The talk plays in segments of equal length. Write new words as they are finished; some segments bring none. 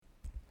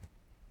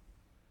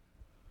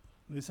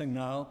Listen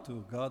now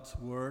to God's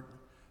word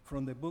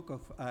from the book of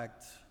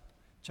Acts,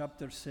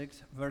 chapter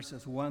 6,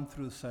 verses 1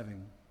 through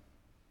 7.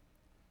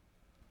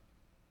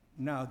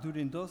 Now,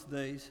 during those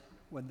days,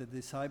 when the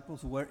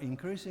disciples were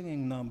increasing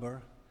in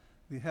number,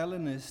 the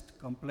Hellenists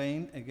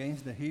complained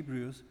against the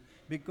Hebrews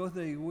because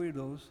the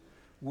widows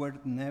were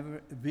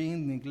never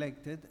being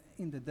neglected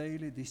in the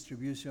daily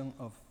distribution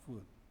of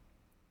food.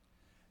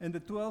 And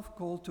the 12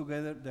 called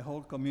together the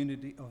whole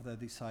community of the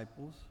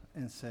disciples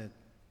and said,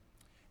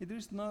 "It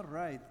is not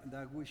right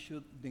that we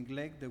should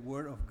neglect the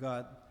word of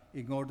God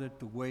in order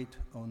to wait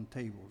on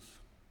tables.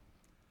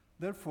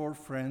 Therefore,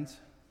 friends,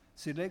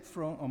 select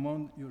from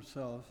among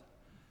yourselves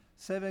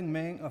 7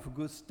 men of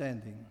good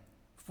standing,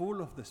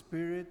 full of the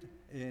Spirit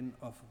and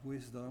of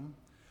wisdom,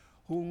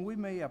 whom we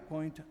may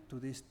appoint to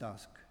this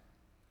task,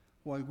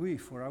 while we,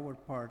 for our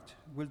part,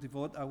 will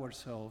devote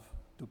ourselves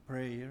to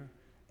prayer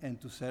and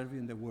to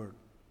serving the word."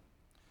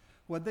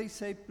 What they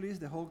said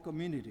pleased the whole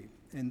community,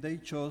 and they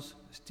chose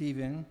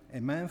Stephen,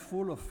 a man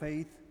full of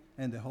faith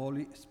and the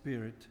Holy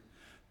Spirit,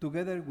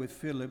 together with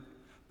Philip,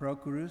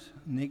 Prochorus,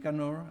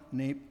 Nicanor,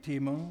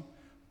 Timon,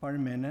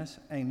 Parmenas,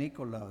 and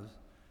Nicolaus,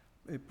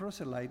 a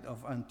proselyte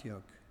of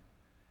Antioch.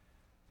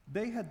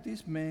 They had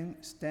these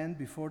men stand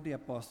before the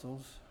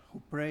apostles,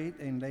 who prayed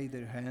and laid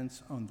their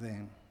hands on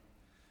them.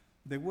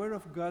 The word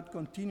of God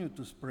continued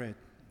to spread.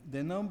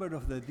 The number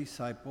of the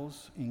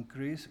disciples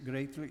increased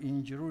greatly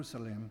in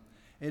Jerusalem,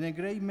 and a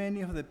great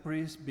many of the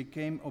priests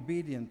became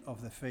obedient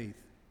of the faith.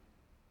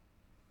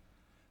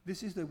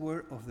 This is the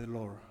word of the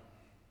Lord.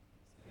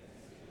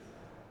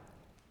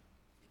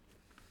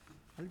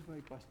 I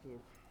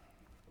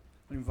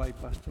invite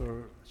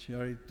Pastor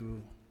Sherry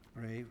to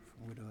pray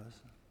with us.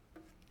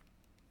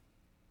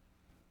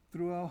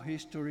 Throughout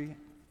history,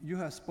 you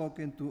have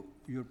spoken to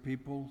your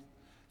people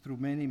through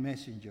many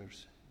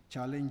messengers,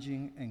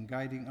 challenging and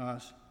guiding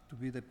us to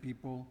be the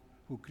people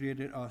who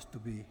created us to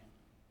be.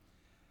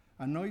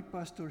 Anoint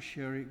Pastor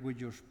Sherry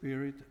with your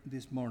Spirit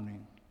this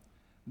morning,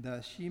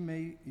 that she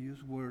may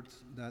use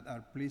words that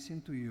are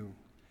pleasing to you,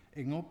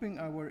 and open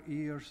our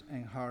ears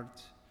and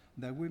hearts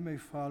that we may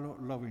follow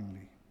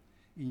lovingly.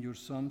 In your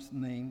Son's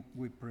name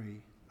we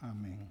pray.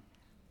 Amen.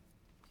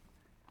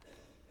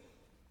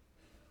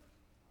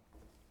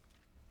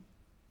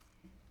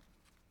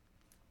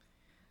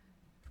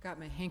 I've got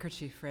my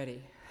handkerchief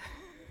ready.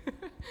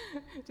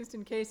 Just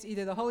in case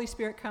either the Holy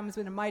Spirit comes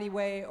in a mighty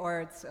way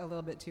or it's a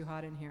little bit too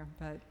hot in here.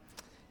 But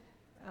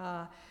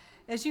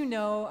as you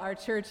know, our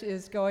church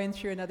is going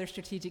through another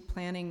strategic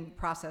planning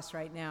process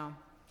right now.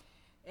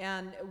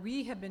 And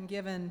we have been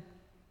given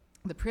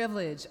the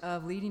privilege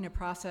of leading a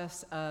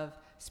process of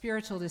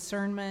spiritual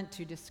discernment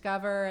to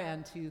discover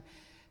and to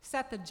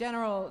set the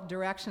general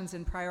directions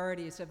and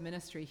priorities of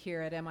ministry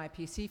here at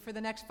MIPC for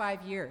the next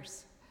 5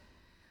 years.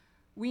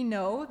 We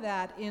know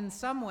that in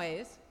some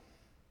ways,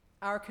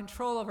 our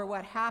control over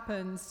what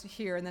happens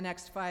here in the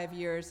next 5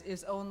 years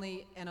is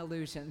only an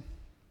illusion.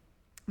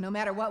 No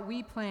matter what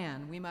we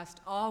plan, we must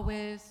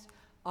always,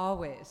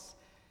 always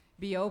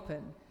be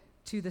open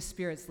to the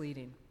Spirit's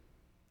leading.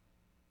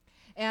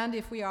 And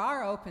if we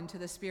are open to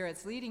the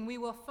Spirit's leading, we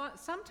will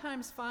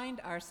sometimes find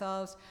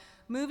ourselves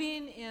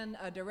moving in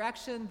a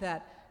direction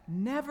that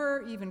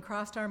never even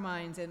crossed our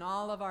minds in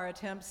all of our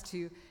attempts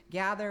to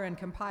gather and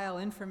compile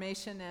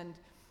information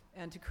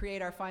and to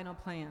create our final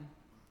plan.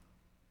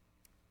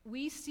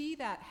 We see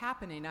that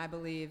happening, I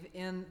believe,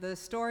 in the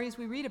stories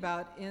we read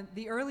about in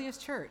the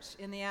earliest church,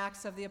 in the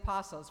Acts of the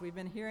Apostles. We've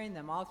been hearing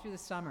them all through the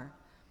summer.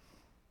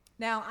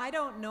 Now, I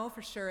don't know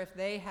for sure if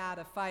they had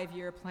a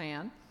 5-year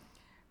plan,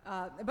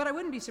 but I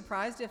wouldn't be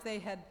surprised if they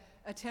had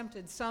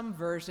attempted some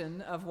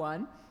version of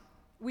one.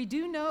 We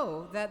do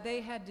know that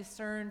they had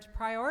discerned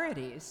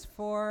priorities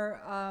for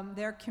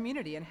their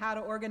community and how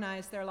to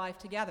organize their life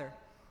together.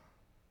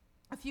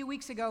 A few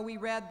weeks ago, we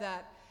read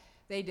that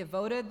they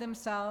devoted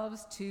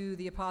themselves to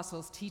the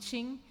apostles'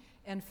 teaching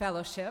and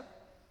fellowship,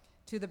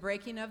 to the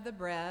breaking of the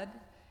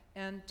bread,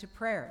 and to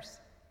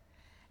prayers.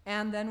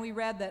 And then we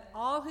read that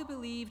all who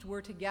believed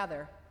were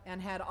together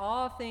and had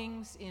all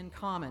things in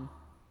common.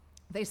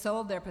 They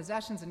sold their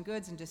possessions and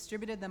goods and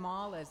distributed them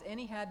all as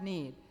any had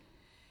need.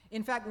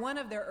 In fact, one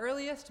of their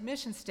earliest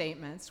mission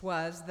statements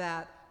was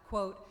that,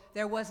 quote,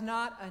 "There was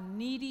not a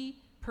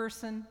needy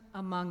person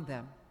among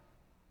them."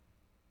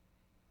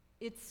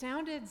 It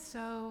sounded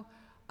so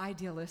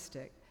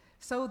idealistic,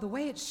 so the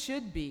way it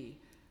should be,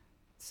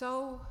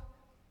 so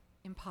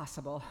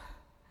impossible.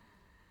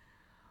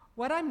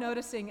 What I'm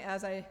noticing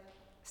as I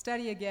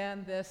study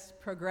again this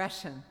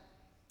progression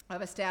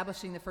of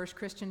establishing the first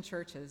Christian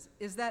churches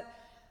is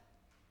that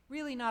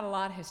really not a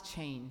lot has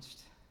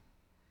changed.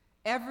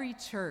 Every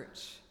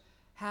church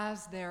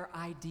has their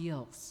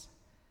ideals,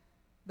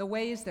 the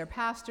ways their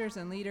pastors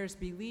and leaders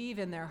believe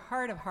in their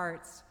heart of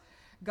hearts.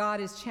 God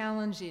is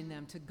challenging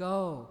them to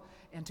go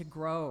and to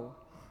grow.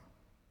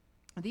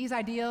 These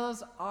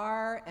ideals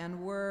are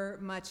and were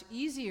much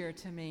easier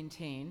to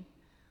maintain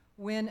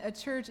when a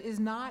church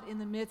is not in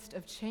the midst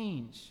of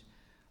change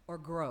or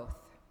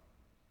growth.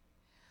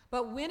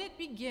 But when it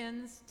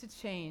begins to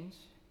change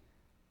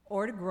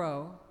or to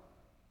grow,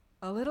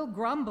 A little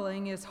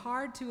grumbling is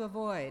hard to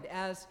avoid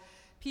as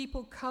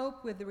people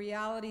cope with the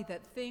reality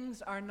that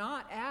things are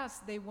not as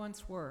they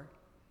once were.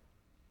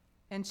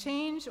 And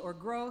change or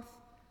growth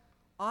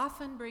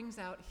often brings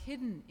out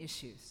hidden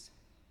issues.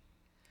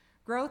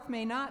 Growth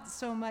may not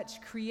so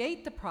much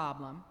create the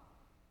problem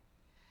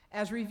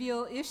as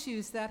reveal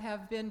issues that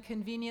have been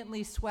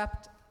conveniently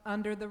swept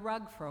under the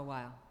rug for a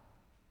while.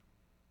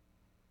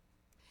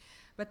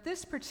 But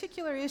this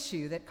particular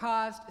issue that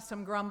caused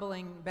some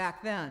grumbling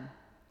back then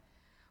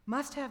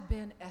must have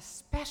been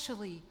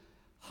especially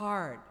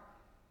hard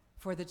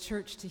for the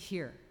church to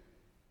hear.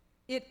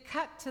 It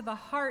cut to the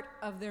heart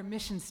of their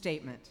mission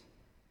statement,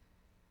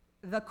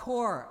 the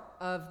core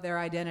of their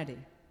identity.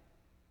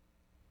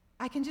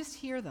 I can just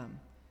hear them.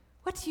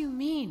 What do you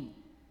mean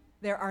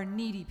there are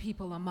needy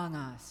people among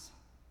us?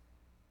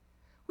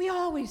 We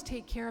always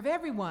take care of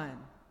everyone.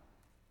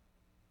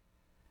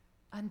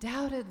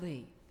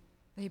 Undoubtedly,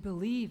 they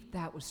believed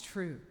that was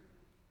true.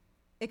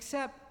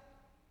 Except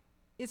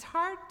it's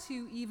hard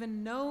to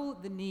even know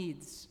the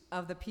needs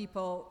of the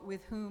people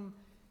with whom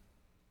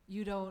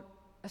you don't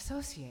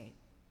associate.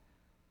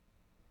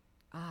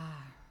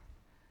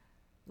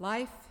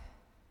 Life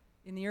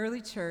in the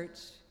early church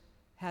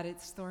had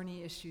its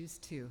thorny issues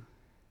too.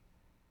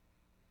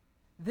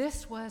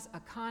 This was a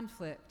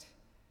conflict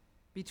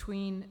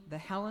between the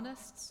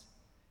Hellenists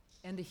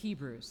and the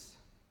Hebrews.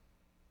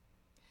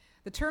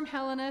 The term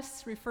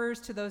Hellenists refers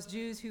to those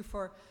Jews who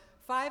for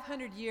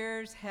 500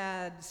 years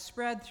had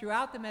spread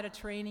throughout the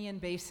Mediterranean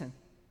basin.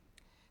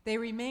 They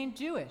remained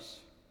Jewish,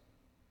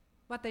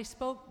 but they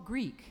spoke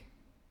Greek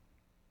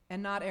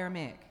and not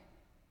Aramaic.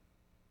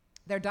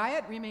 Their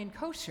diet remained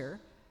kosher,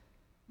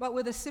 but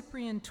with a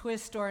Cyprian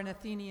twist or an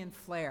Athenian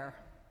flair.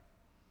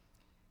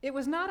 It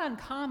was not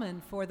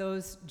uncommon for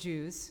those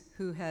Jews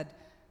who had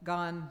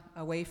gone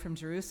away from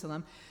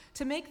Jerusalem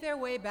to make their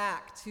way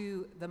back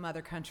to the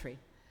mother country,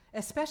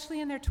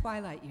 especially in their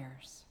twilight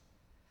years,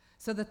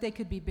 so that they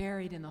could be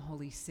buried in the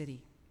holy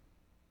city.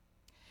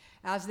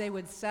 As they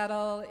would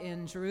settle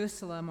in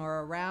Jerusalem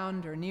or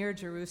around or near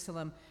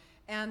Jerusalem,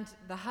 and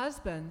the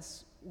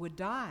husbands would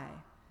die,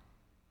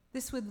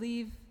 this would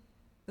leave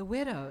the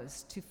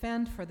widows to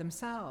fend for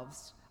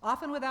themselves,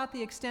 often without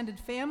the extended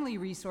family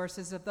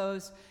resources of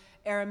those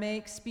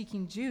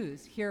Aramaic-speaking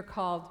Jews, here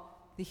called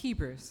the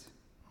Hebrews.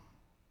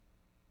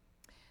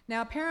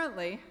 Now,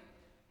 apparently,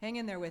 hang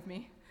in there with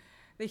me,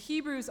 the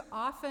Hebrews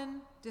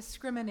often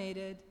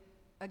discriminated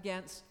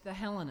against the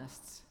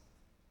Hellenists,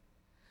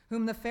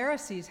 whom the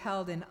Pharisees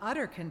held in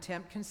utter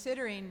contempt,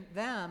 considering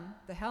them,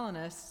 the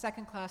Hellenists,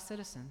 second-class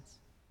citizens,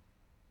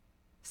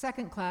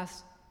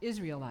 second-class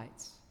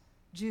Israelites,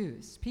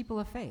 Jews, people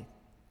of faith,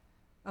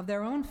 of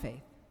their own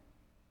faith.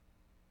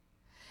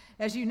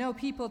 As you know,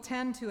 people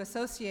tend to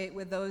associate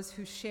with those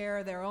who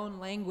share their own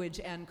language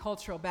and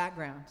cultural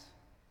background,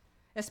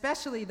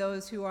 especially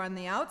those who are on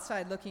the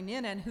outside looking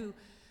in and who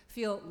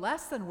feel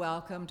less than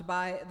welcomed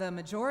by the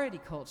majority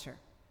culture.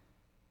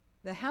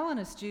 The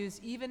Hellenist Jews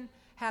even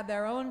had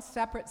their own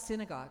separate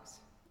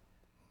synagogues.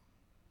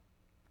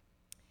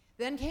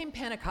 Then came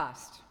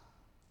Pentecost.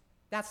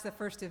 That's the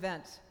first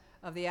event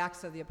of the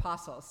Acts of the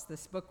Apostles,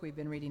 this book we've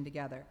been reading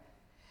together.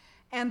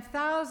 And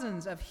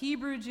thousands of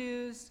Hebrew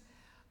Jews,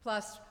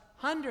 plus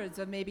hundreds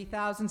of maybe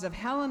thousands of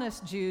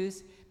Hellenist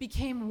Jews,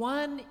 became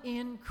one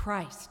in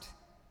Christ.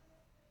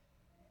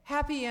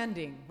 Happy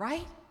ending,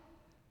 right?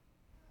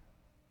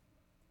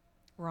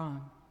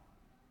 Wrong.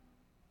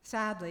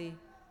 Sadly,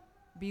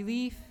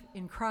 belief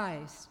in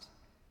Christ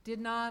did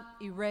not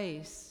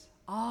erase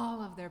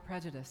all of their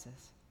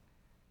prejudices.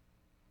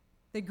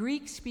 The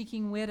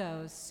Greek-speaking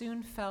widows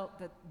soon felt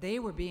that they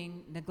were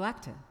being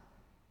neglected.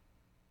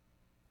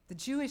 The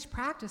Jewish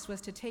practice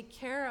was to take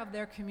care of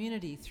their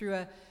community through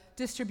a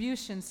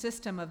distribution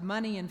system of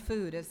money and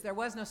food, as there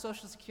was no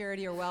social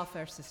security or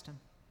welfare system.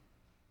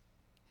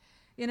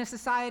 In a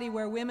society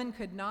where women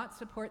could not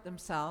support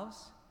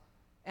themselves,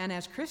 and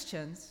as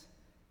Christians,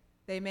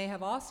 they may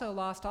have also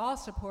lost all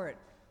support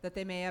that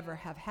they may ever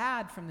have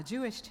had from the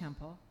Jewish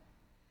temple.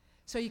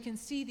 So you can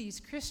see these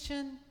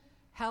Christian,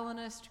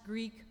 Hellenist,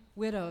 Greek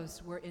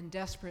widows were in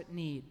desperate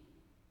need.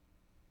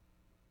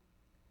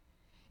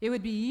 It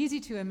would be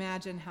easy to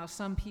imagine how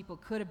some people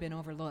could have been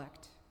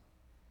overlooked.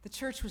 The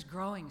church was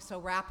growing so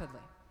rapidly.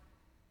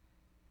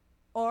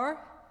 Or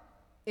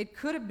it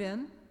could have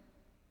been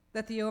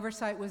that the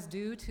oversight was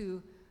due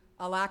to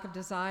a lack of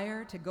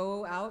desire to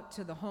go out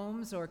to the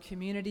homes or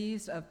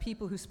communities of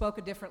people who spoke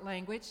a different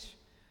language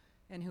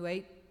and who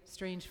ate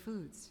strange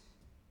foods.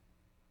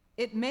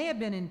 It may have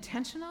been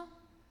intentional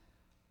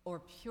or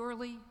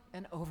purely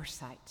an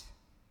oversight,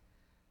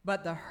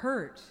 but the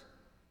hurt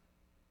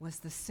was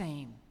the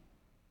same,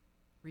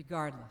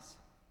 regardless.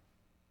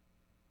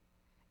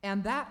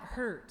 And that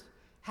hurt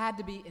had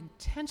to be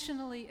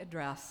intentionally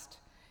addressed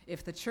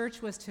if the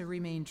church was to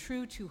remain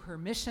true to her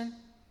mission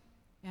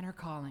and her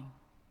calling.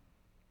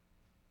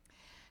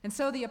 And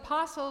so the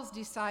apostles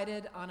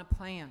decided on a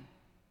plan.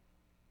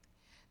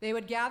 They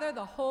would gather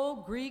the whole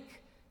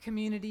Greek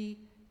community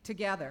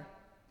together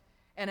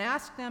and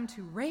ask them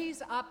to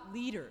raise up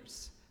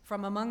leaders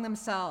from among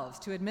themselves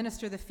to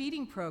administer the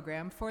feeding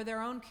program for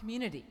their own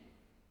community.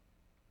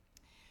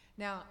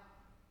 Now,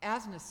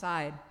 as an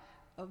aside,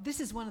 this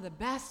is one of the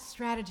best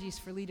strategies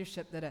for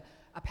leadership that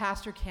a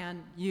pastor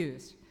can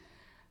use.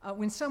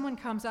 When someone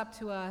comes up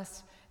to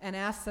us and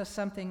asks us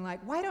something like,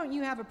 why don't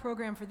you have a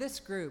program for this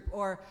group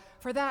or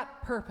for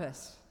that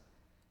purpose?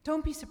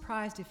 Don't be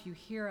surprised if you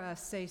hear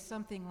us say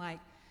something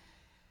like,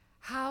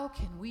 how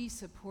can we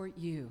support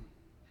you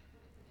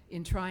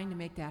in trying to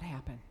make that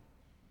happen?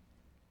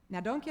 Now,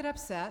 don't get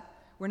upset.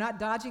 We're not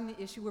dodging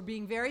the issue. We're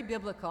being very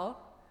biblical,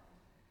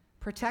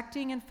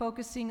 protecting and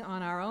focusing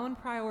on our own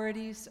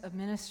priorities of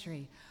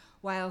ministry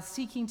while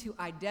seeking to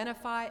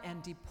identify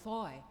and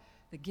deploy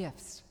the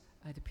gifts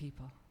of the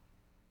people.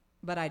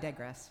 But I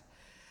digress.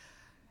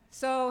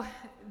 So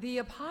the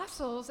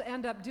apostles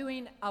end up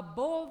doing a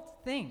bold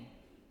thing.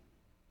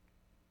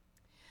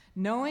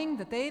 Knowing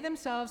that they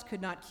themselves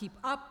could not keep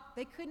up,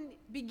 they couldn't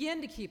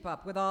begin to keep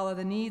up with all of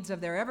the needs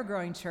of their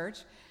ever-growing church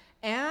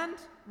and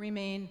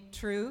remain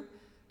true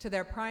to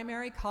their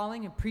primary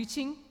calling of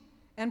preaching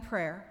and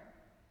prayer,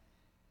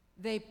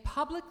 they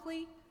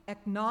publicly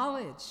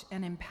acknowledge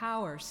and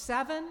empower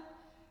 7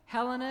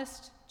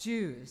 Hellenist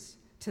Jews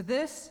to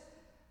this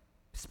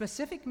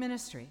specific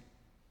ministry.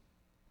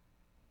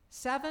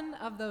 7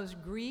 of those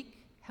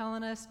Greek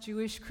Hellenist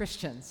Jewish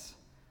Christians.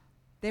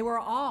 They were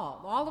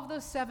all of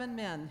those 7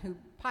 men who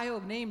Pio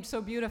named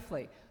so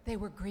beautifully, they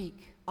were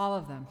Greek, all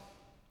of them.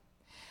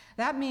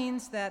 That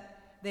means that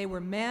they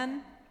were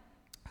men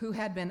who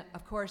had been,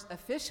 of course,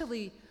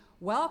 officially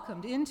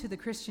welcomed into the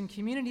Christian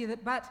community,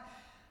 but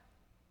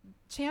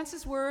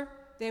chances were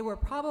they were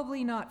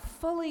probably not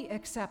fully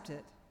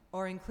accepted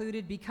or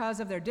included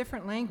because of their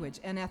different language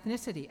and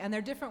ethnicity and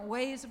their different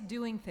ways of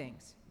doing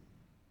things.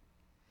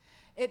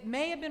 It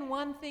may have been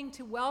one thing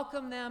to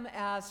welcome them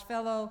as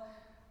fellow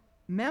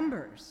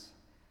members,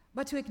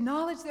 but to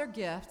acknowledge their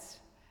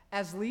gifts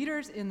as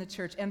leaders in the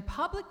church and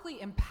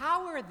publicly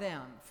empower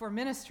them for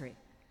ministry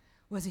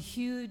was a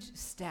huge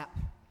step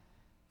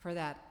for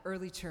that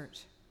early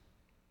church.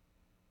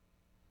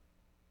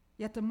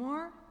 Yet the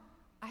more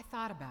I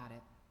thought about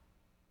it,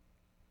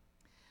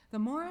 the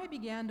more I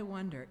began to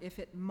wonder if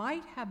it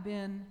might have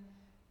been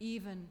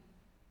even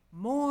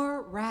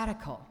more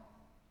radical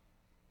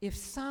if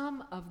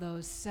some of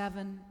those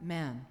 7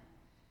 men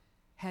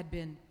had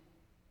been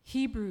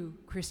Hebrew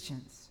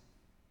Christians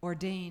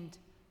ordained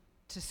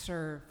to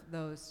serve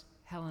those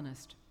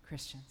Hellenist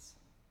Christians.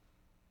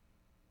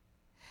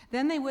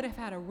 Then they would have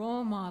had a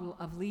role model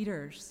of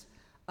leaders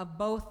of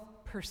both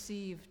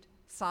perceived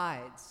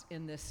sides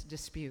in this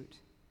dispute,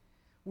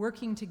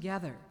 working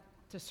together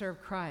to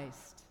serve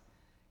Christ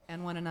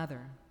and one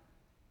another.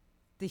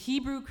 The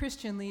Hebrew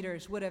Christian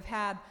leaders would have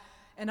had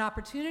an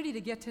opportunity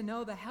to get to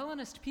know the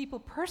Hellenist people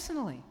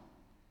personally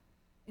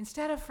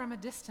instead of from a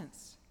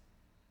distance.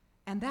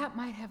 And that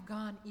might have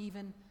gone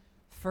even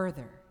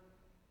further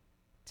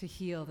to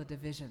heal the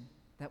division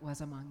that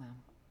was among them.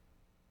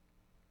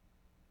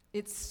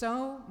 It's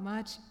so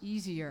much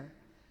easier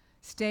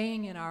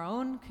staying in our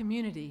own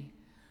community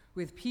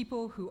with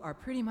people who are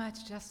pretty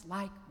much just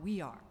like we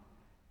are,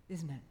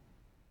 isn't it?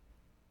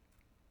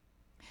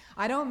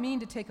 I don't mean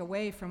to take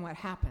away from what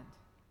happened.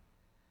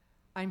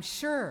 I'm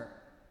sure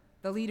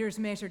the leaders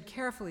measured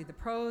carefully the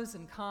pros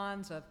and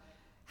cons of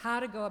how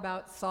to go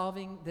about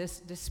solving this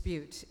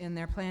dispute in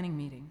their planning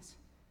meetings.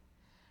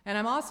 And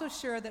I'm also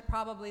sure that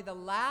probably the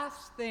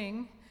last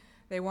thing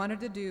they wanted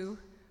to do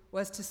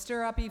was to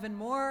stir up even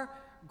more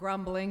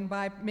grumbling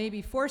by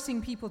maybe forcing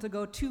people to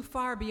go too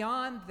far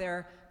beyond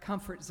their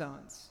comfort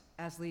zones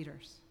as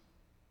leaders.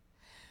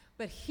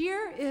 But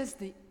here is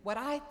what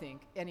I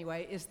think,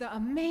 anyway, is the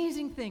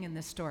amazing thing in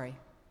this story.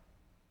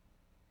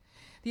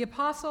 The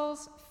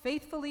apostles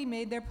faithfully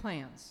made their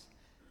plans.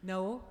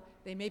 No,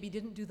 they maybe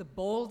didn't do the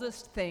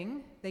boldest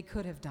thing they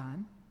could have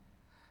done,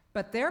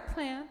 but their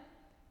plan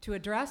to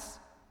address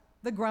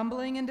the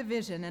grumbling and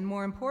division, and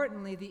more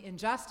importantly, the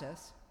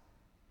injustice,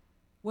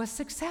 was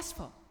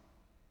successful.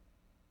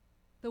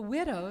 The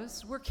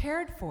widows were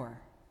cared for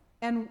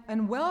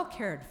and well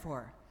cared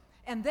for.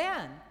 And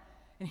then,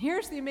 and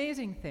here's the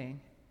amazing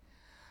thing,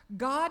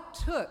 God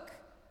took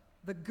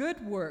the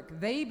good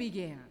work they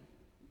began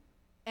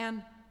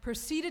and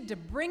proceeded to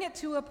bring it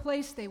to a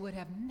place they would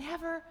have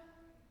never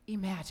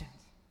imagined.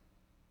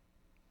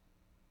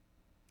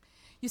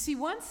 You see,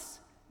 once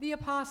the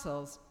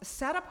apostles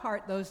set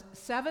apart those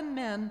 7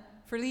 men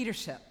for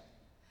leadership,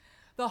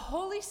 the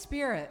Holy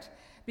Spirit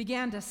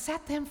began to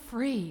set them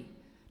free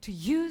to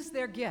use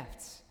their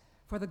gifts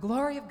for the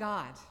glory of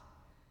God.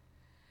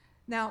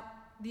 Now,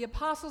 the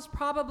apostles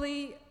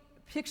probably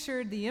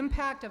pictured the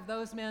impact of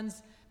those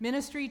men's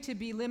ministry to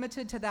be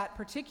limited to that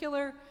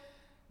particular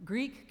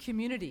Greek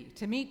community,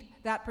 to meet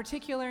that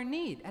particular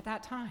need at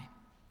that time.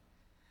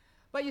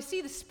 But you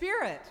see, the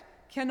Spirit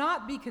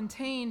cannot be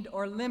contained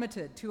or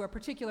limited to a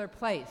particular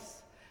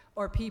place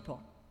or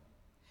people.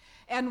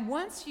 And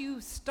once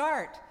you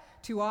start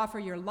to offer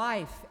your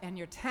life and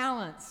your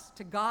talents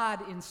to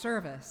God in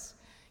service,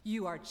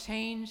 you are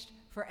changed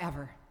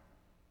forever.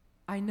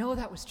 I know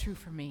that was true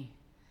for me.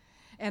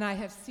 And I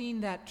have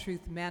seen that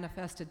truth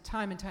manifested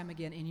time and time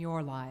again in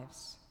your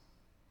lives.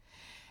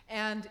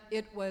 And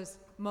it was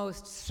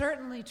most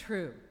certainly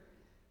true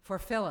for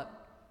Philip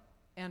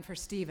and for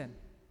Stephen.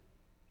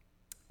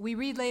 We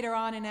read later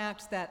on in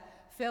Acts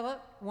that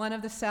Philip, one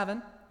of the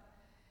 7,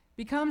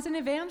 becomes an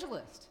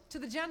evangelist to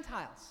the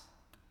Gentiles.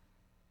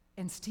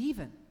 And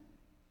Stephen,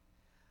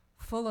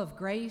 full of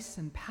grace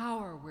and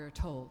power, we're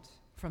told,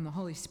 from the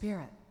Holy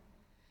Spirit,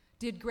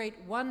 did great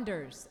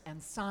wonders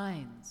and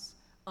signs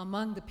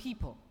among the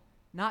people,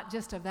 not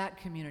just of that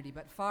community,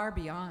 but far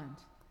beyond.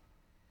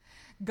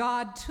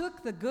 God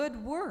took the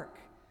good work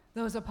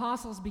those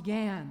apostles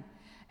began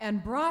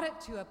and brought it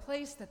to a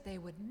place that they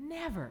would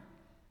never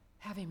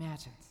have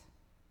imagined.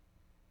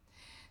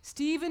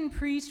 Stephen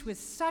preached with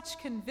such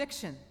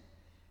conviction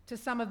to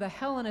some of the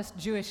Hellenist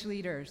Jewish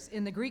leaders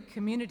in the Greek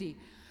community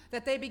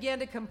that they began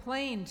to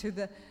complain to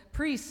the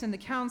priests and the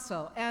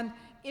council. And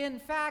in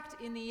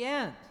fact, in the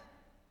end,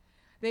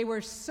 they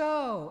were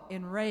so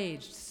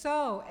enraged,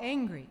 so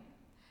angry,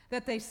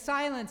 that they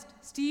silenced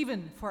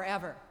Stephen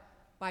forever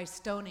by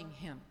stoning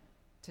him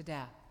to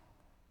death.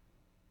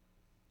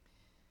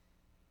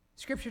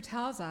 Scripture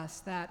tells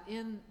us that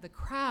in the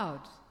crowd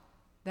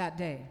that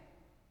day,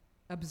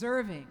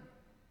 observing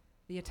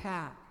the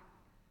attack,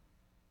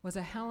 was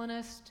a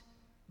Hellenist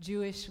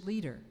Jewish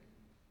leader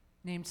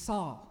named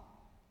Saul.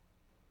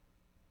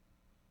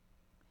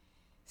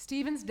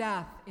 Stephen's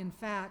death, in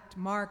fact,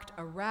 marked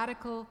a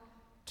radical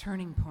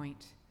turning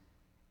point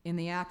in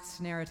the Acts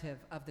narrative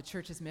of the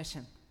church's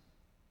mission.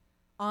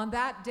 On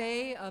that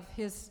day of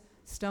his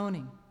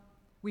stoning,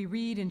 we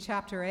read in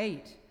chapter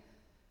 8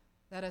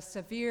 that a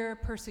severe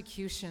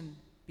persecution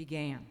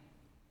began.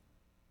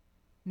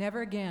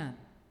 Never again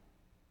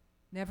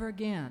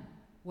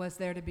was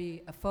there to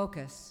be a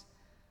focus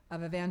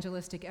of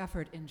evangelistic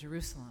effort in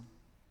Jerusalem,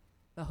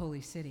 the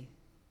holy city.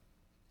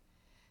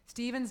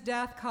 Stephen's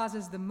death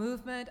causes the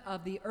movement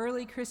of the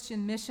early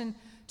Christian mission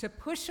to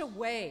push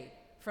away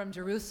from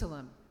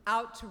Jerusalem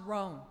out to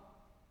Rome.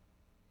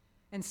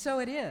 And so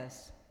it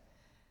is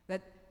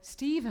that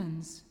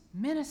Stephen's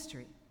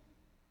ministry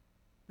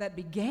that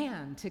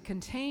began to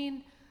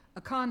contain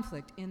a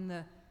conflict in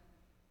the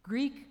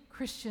Greek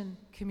Christian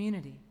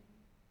community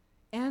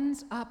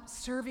ends up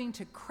serving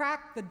to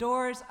crack the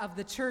doors of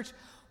the church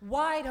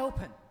wide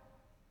open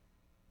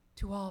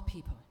to all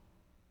people.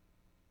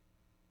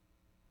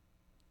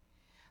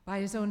 By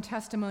his own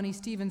testimony,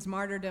 Stephen's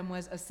martyrdom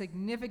was a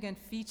significant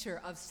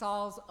feature of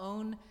Saul's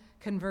own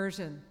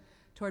conversion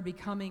toward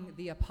becoming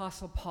the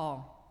Apostle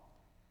Paul.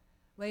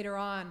 Later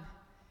on,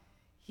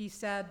 he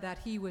said that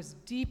he was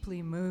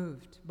deeply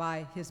moved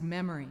by his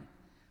memory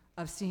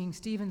of seeing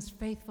Stephen's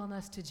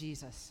faithfulness to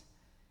Jesus,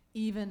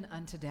 even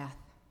unto death.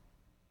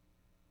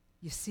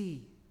 You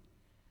see,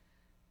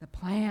 the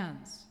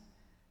plans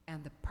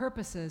and the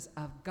purposes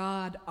of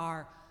God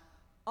are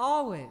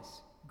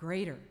always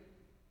greater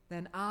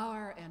than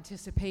our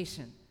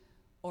anticipation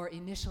or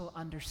initial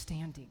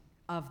understanding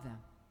of them.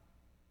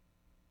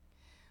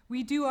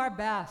 We do our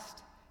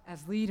best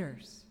as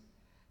leaders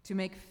to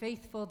make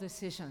faithful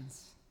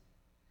decisions,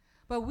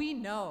 but we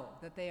know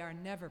that they are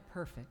never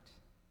perfect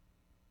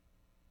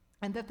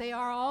and that they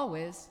are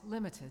always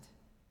limited.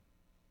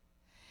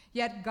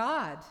 Yet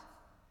God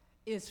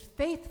is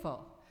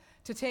faithful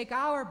to take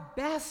our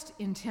best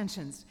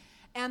intentions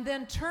and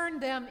then turn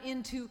them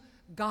into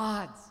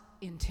God's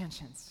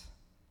intentions.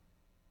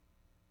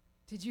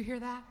 Did you hear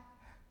that?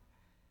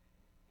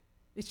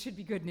 It should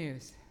be good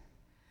news.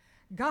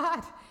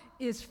 God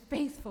is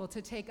faithful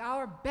to take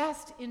our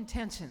best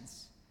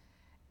intentions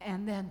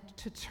and then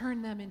to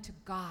turn them into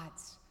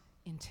God's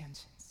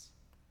intentions.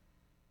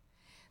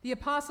 The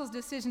apostles'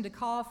 decision to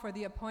call for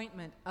the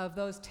appointment of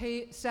those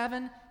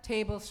 7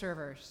 table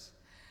servers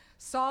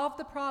solved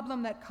the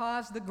problem that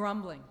caused the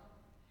grumbling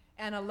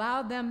and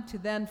allowed them to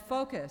then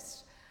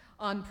focus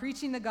on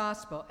preaching the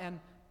gospel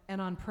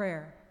and on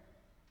prayer.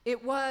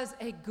 It was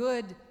a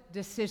good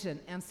decision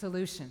and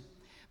solution,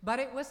 but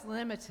it was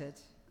limited.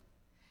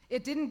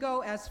 It didn't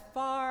go as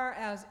far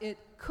as it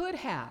could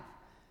have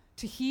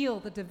to heal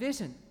the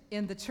division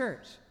in the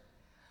church.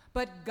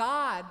 But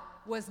God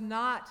was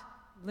not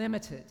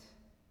limited.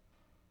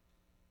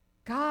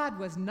 God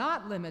was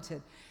not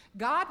limited.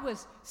 God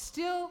was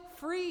still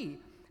free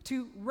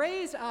to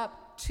raise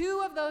up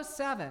 2 of those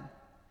 7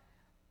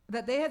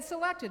 that they had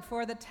selected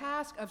for the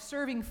task of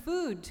serving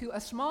food to a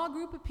small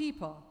group of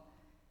people,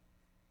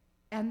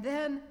 and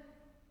then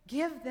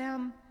give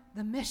them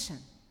the mission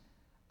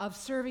of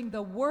serving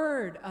the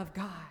Word of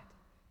God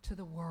to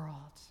the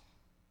world.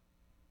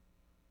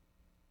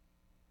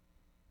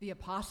 The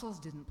apostles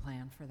didn't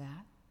plan for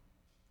that.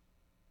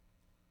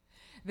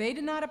 They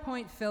did not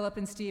appoint Philip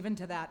and Stephen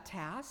to that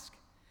task.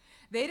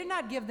 They did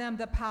not give them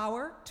the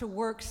power to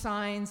work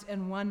signs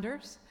and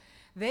wonders.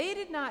 They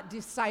did not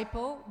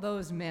disciple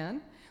those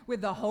men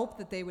with the hope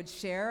that they would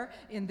share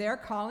in their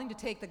calling to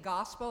take the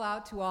gospel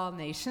out to all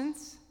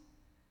nations.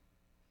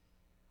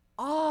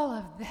 All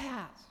of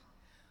that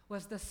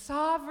was the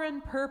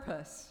sovereign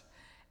purpose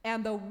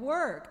and the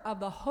work of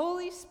the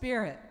Holy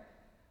Spirit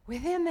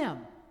within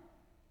them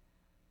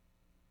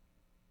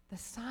the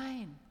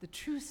sign, the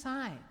true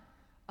sign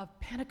of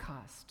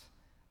Pentecost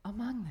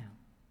among them.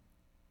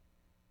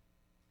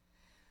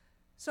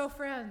 So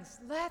friends,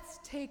 let's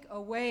take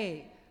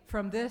away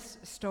from this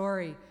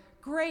story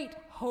great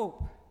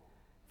hope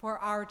for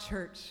our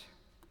church.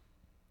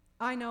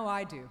 I know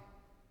I do.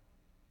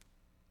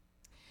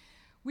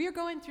 We are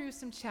going through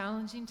some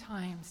challenging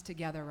times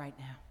together right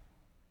now.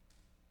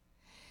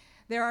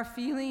 There are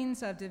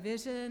feelings of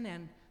division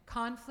and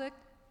conflict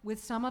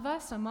with some of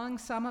us, among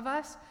some of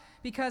us,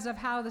 because of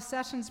how the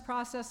sessions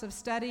process of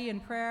study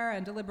and prayer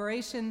and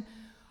deliberation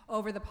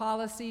over the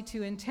policy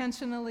to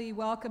intentionally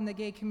welcome the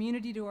gay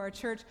community to our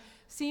church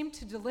seemed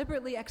to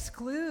deliberately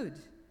exclude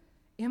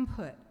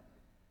input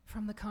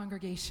from the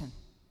congregation.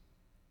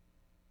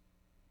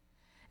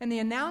 And the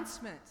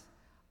announcement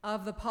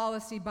of the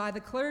policy by the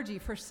clergy,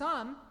 for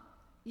some,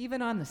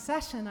 even on the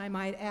session, I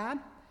might add,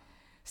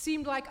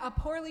 seemed like a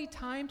poorly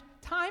timed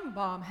time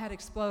bomb had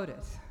exploded.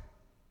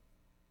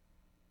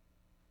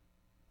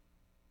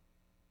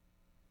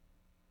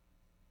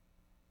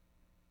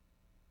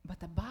 But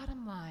the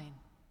bottom line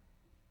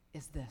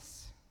is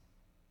this: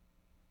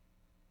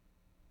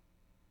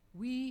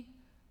 we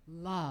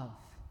love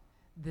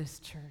this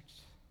church.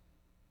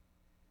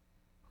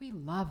 We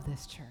love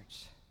this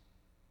church.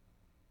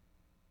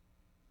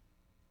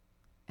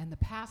 And the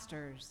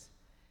pastors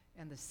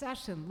and the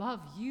session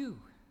love you,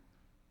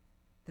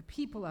 the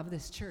people of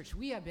this church.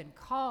 We have been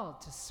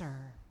called to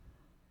serve.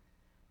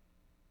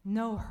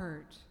 No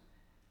hurt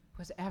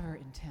was ever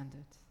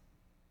intended.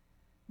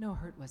 No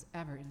hurt was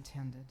ever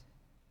intended.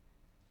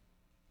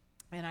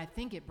 And I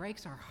think it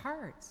breaks our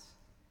hearts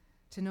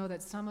to know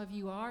that some of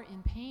you are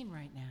in pain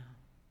right now.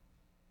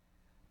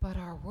 But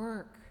our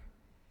work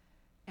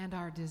and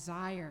our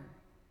desire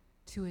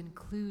to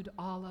include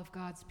all of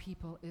God's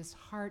people is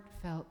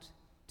heartfelt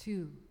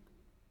too.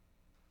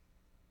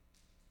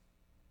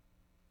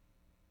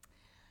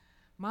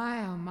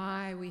 My, oh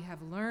my, we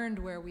have learned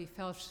where we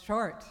fell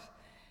short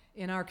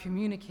in our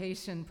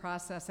communication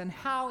process and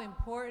how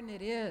important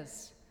it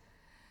is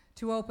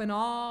to open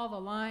all the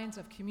lines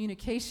of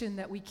communication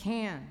that we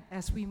can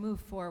as we move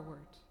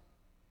forward.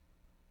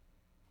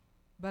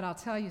 But I'll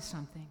tell you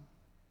something.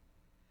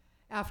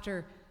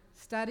 After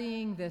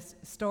studying this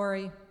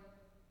story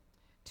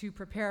to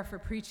prepare for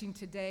preaching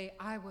today,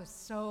 I was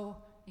so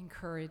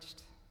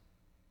encouraged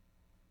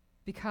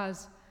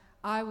because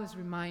I was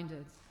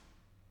reminded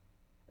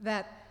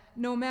that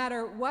no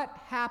matter what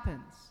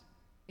happens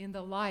in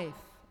the life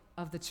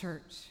of the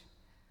church,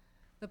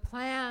 the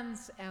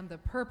plans and the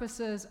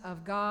purposes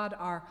of God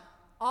are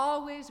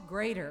always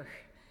greater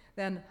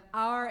than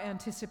our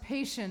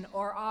anticipation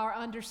or our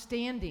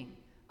understanding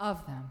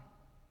of them.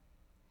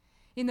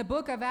 In the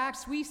book of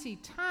Acts, we see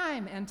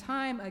time and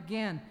time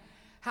again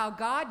how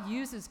God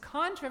uses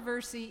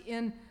controversy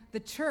in the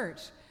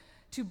church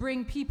to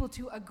bring people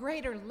to a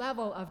greater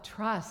level of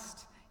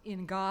trust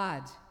in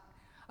God,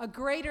 a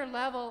greater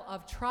level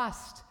of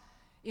trust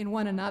in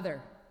one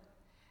another,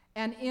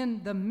 and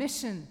in the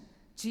mission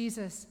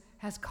Jesus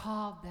has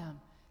called them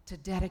to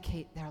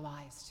dedicate their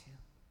lives to.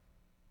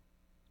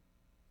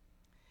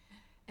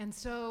 And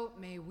so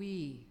may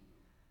we,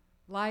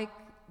 like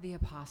the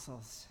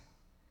apostles,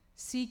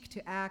 seek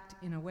to act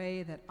in a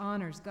way that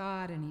honors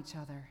God and each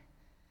other.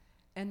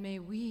 And may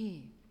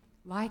we,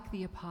 like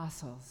the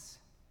apostles,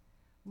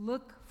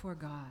 look for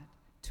God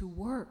to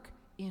work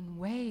in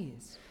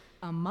ways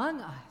among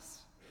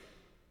us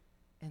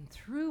and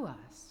through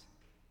us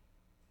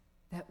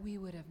that we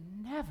would have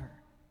never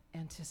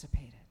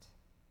anticipated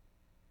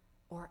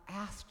or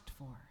asked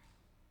for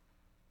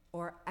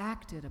or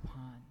acted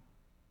upon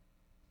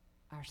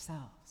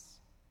ourselves.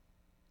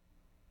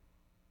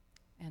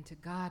 And to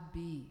God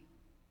be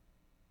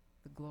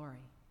the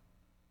glory.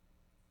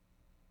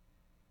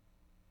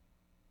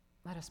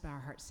 Let us bow our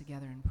hearts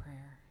together in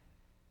prayer.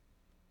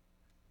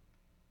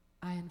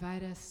 I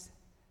invite us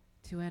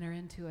to enter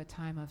into a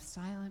time of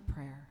silent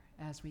prayer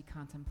as we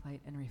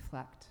contemplate and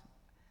reflect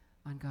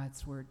on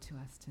God's word to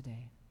us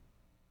today.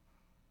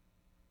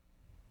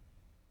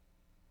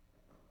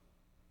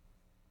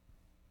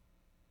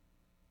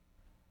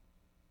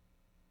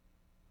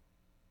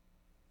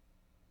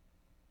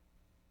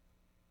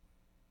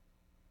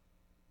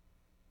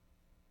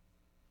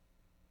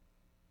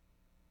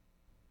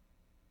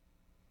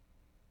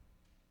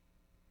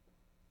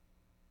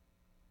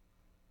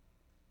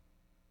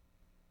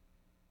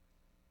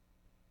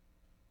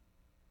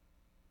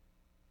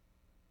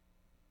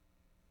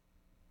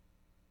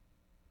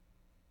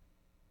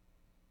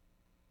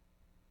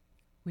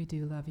 We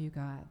do love you,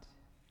 God,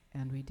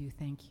 and we do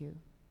thank you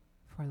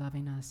for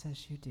loving us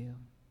as you do.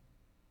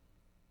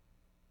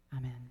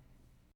 Amen.